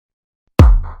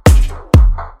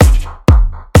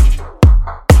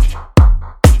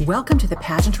Welcome to the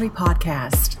Pageantry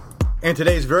PodCast. And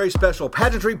today's very special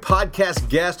Pageantry Podcast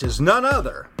guest is none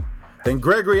other than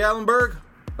Gregory Ellenburg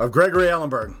of Gregory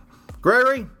Ellenburg.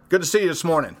 Gregory, good to see you this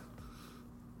morning.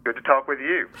 Good to talk with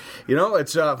you. You know,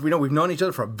 we've known each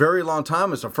other for a very long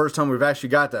time. It's the first time we've actually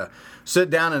got to sit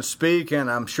down and speak,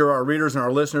 and I'm sure our readers and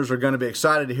our listeners are going to be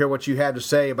excited to hear what you have to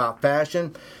say about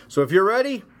fashion. So if you're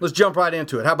ready, let's jump right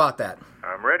into it. How about that?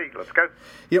 I'm ready. Let's go.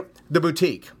 You know, the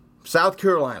boutique, South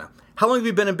Carolina. How long have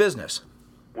you been in business?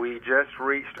 We just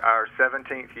reached our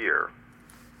 17th year.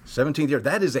 17th year.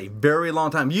 That is a very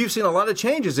long time. You've seen a lot of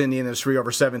changes in the industry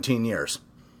over 17 years.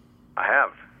 I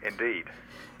have, indeed.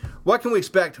 What can we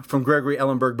expect from Gregory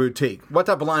Ellenburg Boutique? What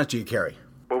type of lines do you carry?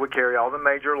 Well, we carry all the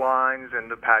major lines in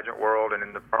the pageant world and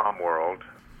in the prom world.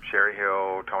 Sherry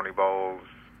Hill, Tony Bowles,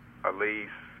 Elise,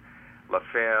 La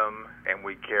Femme, and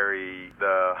we carry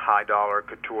the high-dollar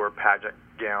couture pageant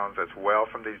gowns as well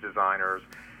from these designers.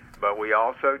 But we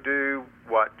also do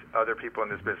what other people in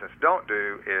this business don't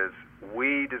do is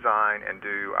we design and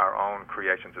do our own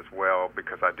creations as well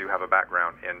because I do have a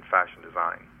background in fashion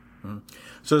design. Mm-hmm.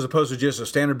 So as opposed to just a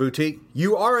standard boutique,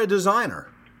 you are a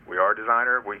designer. We are a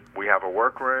designer. We have a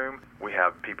workroom. We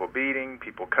have people beading,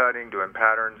 people cutting, doing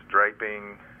patterns,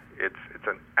 draping. It's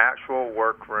an actual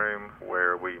workroom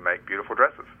where we make beautiful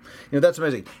dresses. You know, that's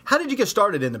amazing. How did you get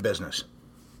started in the business?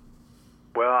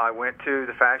 Well, I went to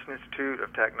the Fashion Institute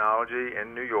of Technology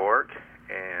in New York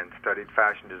and studied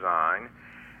fashion design.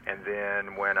 And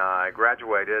then when I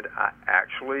graduated, I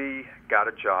actually got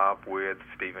a job with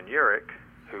Stephen Urich,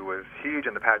 who was huge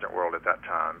in the pageant world at that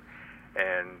time,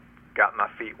 and got my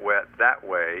feet wet that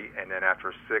way. And then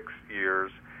after 6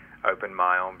 years, opened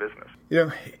my own business. You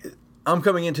know, I'm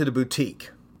coming into the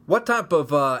boutique. What type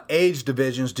of age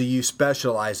divisions do you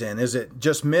specialize in? Is it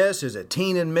just Miss? Is it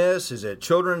teen and Miss? Is it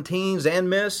children, teens, and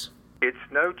Miss? It's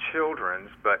no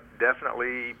children's, but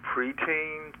definitely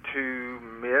preteen to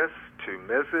Miss to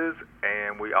Mrs.,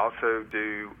 and we also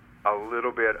do a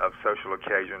little bit of social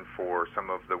occasion for some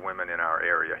of the women in our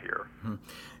area here. Mm-hmm.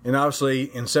 And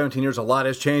obviously, in 17 years, a lot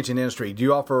has changed in the industry. Do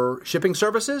you offer shipping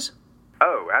services?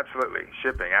 Oh, absolutely.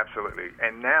 Shipping, absolutely.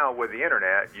 And now with the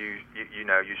internet, you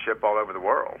ship all over the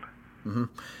world. Mm-hmm.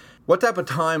 What type of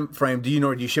time frame do you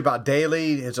know? Do you ship out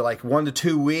daily? Is it like 1 to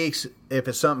 2 weeks? If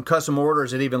it's something custom order,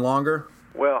 is it even longer?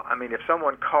 Well, I mean, if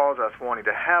someone calls us wanting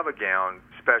to have a gown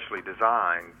specially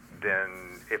designed,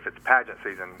 then if it's pageant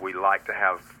season, we like to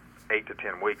have 8 to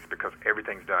 10 weeks because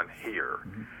everything's done here.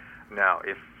 Mm-hmm. Now,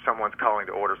 if someone's calling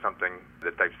to order something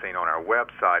that they've seen on our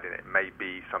website, and it may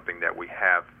be something that we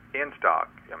have in stock,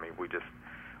 I mean,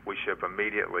 we ship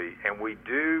immediately, and we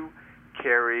do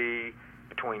carry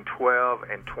between 12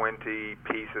 and 20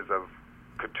 pieces of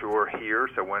couture here,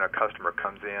 so when a customer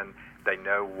comes in, they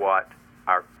know what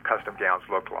our custom gowns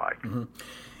look like. Mm-hmm.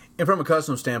 And from a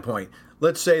custom standpoint,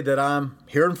 let's say that I'm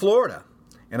here in Florida,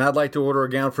 and I'd like to order a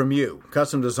gown from you,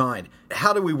 custom designed.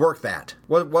 How do we work that?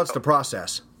 What's the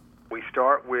process? We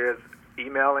start with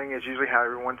emailing is usually how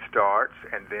everyone starts,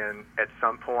 and then at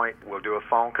some point we'll do a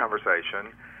phone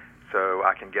conversation so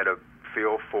I can get a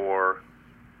feel for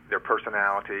their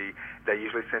personality. They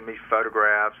usually send me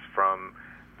photographs from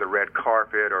the red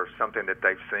carpet or something that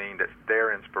they've seen that's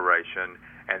their inspiration,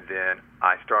 and then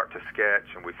I start to sketch,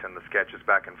 and we send the sketches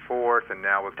back and forth, and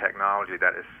now with technology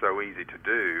that is so easy to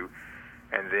do.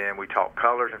 And then we talk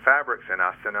colors and fabrics, and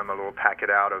I send them a little packet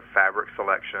out of fabric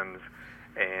selections,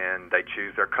 and they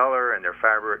choose their color and their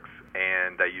fabrics,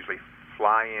 and they usually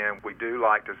fly in. We do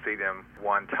like to see them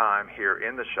one time here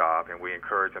in the shop, and we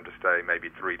encourage them to stay maybe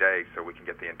 3 days so we can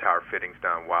get the entire fittings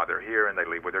done while they're here, and they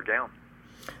leave with their gown.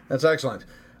 That's excellent.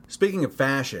 Speaking of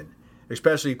fashion,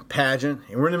 especially pageant,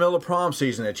 and we're in the middle of prom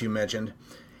season that you mentioned,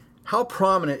 how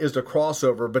prominent is the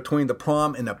crossover between the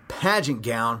prom and the pageant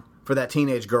gown for that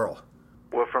teenage girl?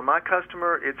 Well, for my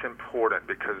customer, it's important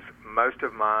because most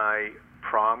of my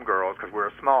prom girls, because we're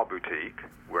a small boutique,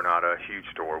 we're not a huge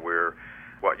store, we're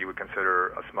what you would consider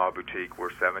a small boutique, we're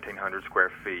 1,700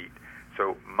 square feet.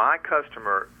 So my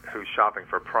customer who's shopping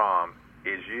for prom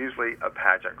is usually a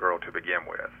pageant girl to begin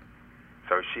with.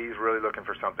 So she's really looking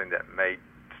for something that may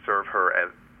serve her as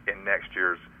in next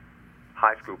year's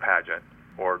high school pageant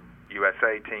or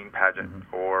USA teen pageant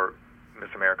mm-hmm. or Miss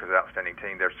America's Outstanding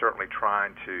Teen. They're certainly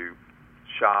trying to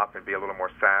shop and be a little more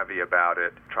savvy about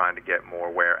it, trying to get more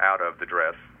wear out of the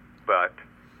dress. But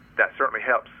that certainly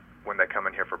helps when they come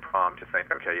in here for prom to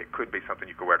think, okay, it could be something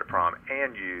you could wear to prom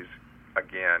and use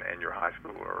again in your high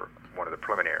school or one of the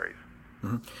preliminaries.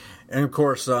 Mm-hmm. And of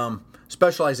course,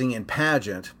 specializing in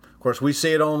pageant, of course, we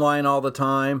see it online all the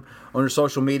time, on your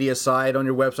social media site, on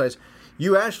your websites.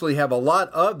 You actually have a lot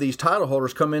of these title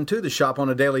holders come into the shop on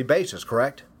a daily basis,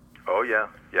 correct? Oh, yeah.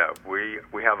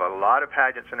 We have a lot of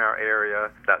pageants in our area.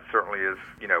 That certainly is,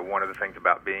 one of the things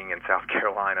about being in South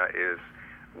Carolina is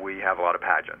we have a lot of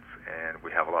pageants, and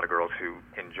we have a lot of girls who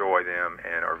enjoy them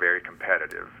and are very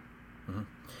competitive. Mm-hmm.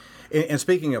 And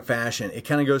speaking of fashion, it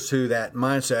kind of goes to that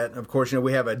mindset. Of course,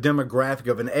 we have a demographic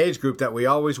of an age group that we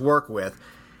always work with.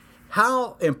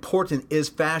 How important is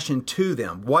fashion to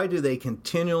them? Why do they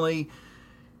continually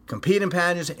compete in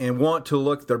pageants and want to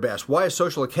look their best? Why is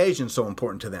social occasion so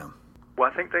important to them? Well,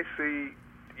 I think they see,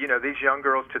 these young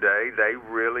girls today, they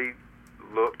really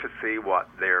look to see what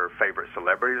their favorite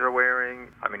celebrities are wearing.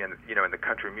 I mean, in the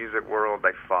country music world,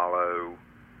 they follow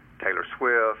Taylor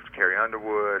Swift, Carrie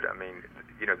Underwood. I mean,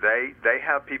 they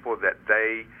have people that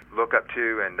they look up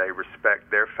to and they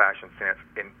respect their fashion sense.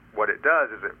 And what it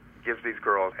does is it gives these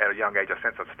girls at a young age a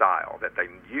sense of style that they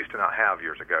used to not have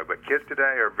years ago. But kids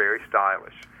today are very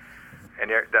stylish. And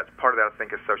that's part of that, I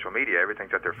think, is social media.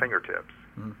 Everything's at their fingertips.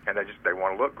 Mm-hmm. And they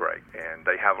want to look great. And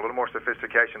they have a little more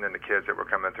sophistication than the kids that were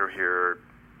coming through here,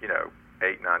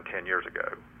 8, 9, 10 years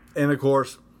ago. And, of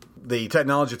course, the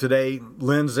technology of today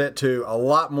lends it to a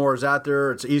lot more is out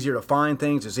there. It's easier to find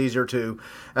things. It's easier to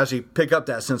actually pick up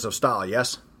that sense of style,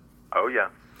 yes? Oh, yeah.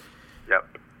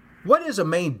 Yep. What is a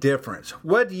main difference?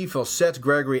 What do you feel sets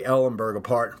Gregory Ellenburg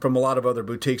apart from a lot of other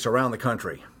boutiques around the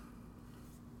country?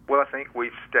 Well, I think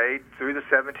we've stayed through the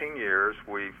 17 years.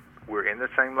 We're in the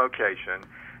same location.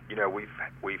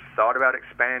 We've thought about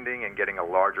expanding and getting a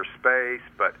larger space,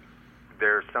 but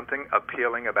there's something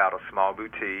appealing about a small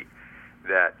boutique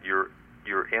that you're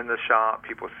in the shop,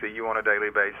 people see you on a daily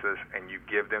basis, and you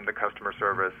give them the customer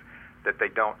service that they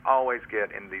don't always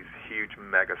get in these huge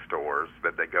mega stores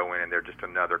that they go in and they're just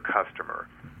another customer.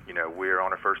 We're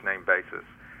on a first name basis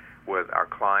with our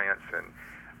clients, and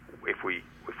if we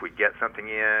get something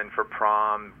in for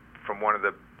prom from one of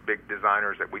the big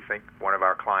designers that we think one of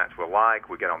our clients will like,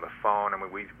 we get on the phone. I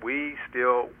mean, we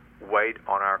still wait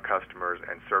on our customers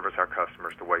and service our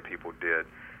customers the way people did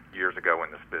years ago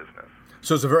in this business.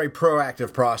 So it's a very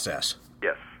proactive process.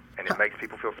 Yes, and it makes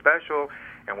people feel special,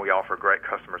 and we offer great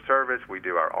customer service. We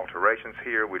do our alterations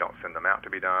here. We don't send them out to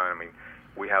be done. I mean,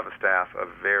 we have a staff of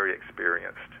very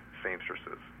experienced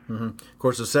seamstresses. Mm-hmm. Of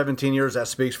course, the 17 years, that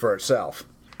speaks for itself.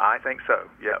 I think so,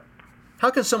 yep. How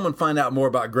can someone find out more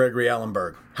about Gregory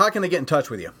Ellenburg? How can they get in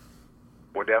touch with you?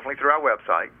 Well, definitely through our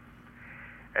website.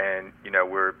 And,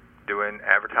 we're doing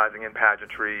advertising in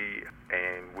pageantry,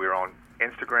 and we're on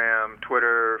Instagram,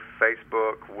 Twitter,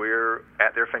 Facebook. We're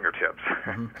at their fingertips.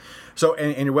 Mm-hmm. So,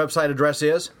 and your website address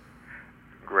is?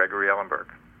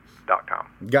 GregoryEllenburg.com.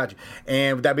 Gotcha.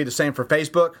 And would that be the same for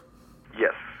Facebook?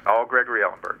 Yes, all Gregory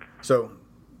Ellenburg. So,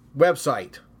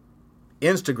 website,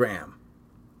 Instagram,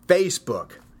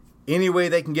 Facebook, any way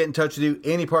they can get in touch with you,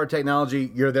 any part of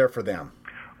technology, you're there for them.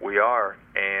 We are,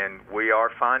 and we are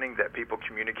finding that people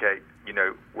communicate,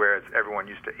 whereas everyone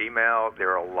used to email,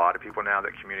 there are a lot of people now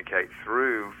that communicate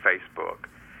through Facebook.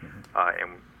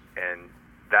 Mm-hmm. And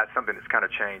that's something that's kind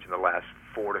of changed in the last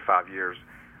 4 to 5 years,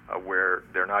 where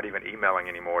they're not even emailing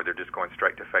anymore. They're just going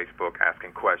straight to Facebook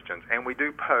asking questions. And we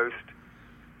do post.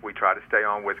 We try to stay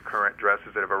on with current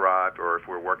dresses that have arrived, or if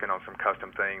we're working on some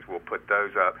custom things, we'll put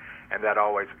those up, and that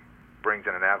always brings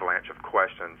in an avalanche of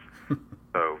questions.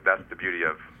 So that's the beauty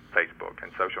of Facebook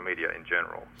and social media in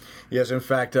general. Yes, in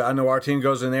fact, I know our team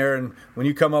goes in there, and when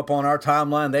you come up on our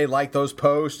timeline, they like those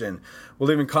posts, and we'll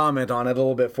even comment on it a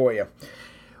little bit for you.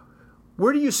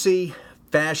 Where do you see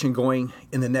fashion going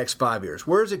in the next 5 years?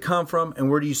 Where does it come from,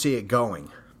 and where do you see it going?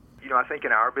 I think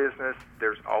in our business,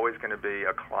 there's always going to be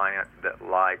a client that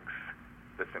likes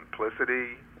the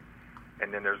simplicity,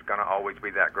 and then there's going to always be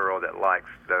that girl that likes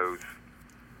those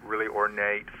really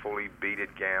ornate, fully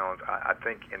beaded gowns. I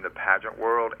think in the pageant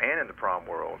world and in the prom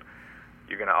world,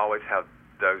 you're going to always have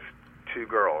those two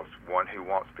girls, one who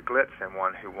wants the glitz and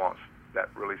one who wants that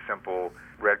really simple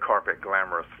red carpet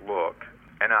glamorous look.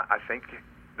 And I think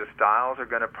the styles are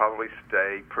going to probably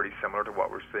stay pretty similar to what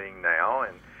we're seeing now,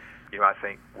 and I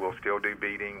think we'll still do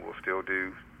beading, we'll still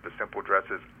do the simple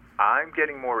dresses. I'm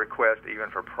getting more requests even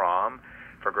for prom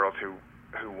for girls who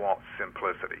want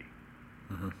simplicity.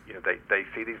 Mm-hmm. They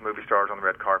see these movie stars on the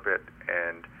red carpet,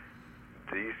 and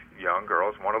these young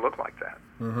girls want to look like that.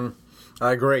 Mm-hmm.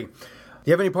 I agree. Do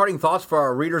you have any parting thoughts for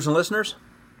our readers and listeners?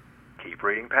 Keep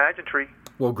reading pageantry.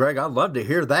 Well, Greg, I'd love to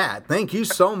hear that. Thank you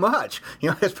so much.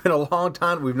 It's been a long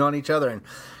time we've known each other, and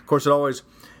of course it always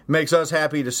makes us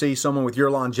happy to see someone with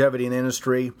your longevity in the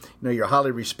industry. You're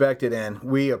highly respected, and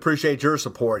we appreciate your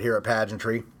support here at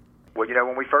Pageantry. Well,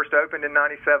 when we first opened in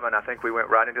 '97, I think we went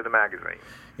right into the magazine.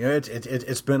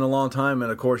 It's been a long time, and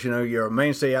of course, you're a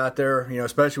mainstay out there,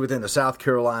 especially within the South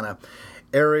Carolina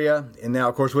area, and now,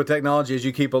 of course, with technology, as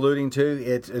you keep alluding to,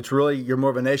 it's really, you're more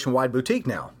of a nationwide boutique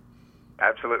now.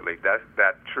 Absolutely.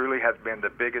 That truly has been the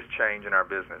biggest change in our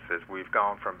business, is we've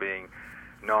gone from being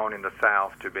known in the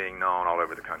South to being known all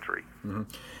over the country. Mm-hmm.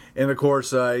 And, of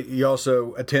course, you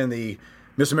also attend the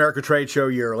Miss America Trade Show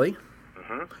yearly,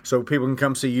 so people can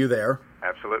come see you there.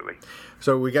 Absolutely.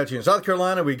 So we got you in South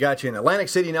Carolina. We got you in Atlantic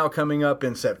City now coming up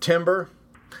in September.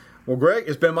 Well, Greg,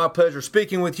 it's been my pleasure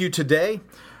speaking with you today.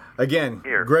 Again,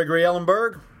 Here. Gregory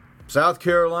Ellenburg, South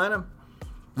Carolina,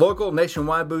 local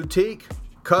nationwide boutique,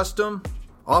 custom,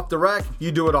 off the rack,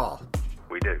 you do it all.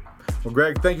 We do. Well,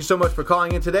 Greg, thank you so much for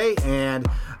calling in today. And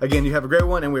again, you have a great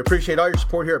one, and we appreciate all your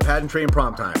support here at Pageantry and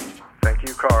Prom Time. Thank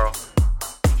you, Carl.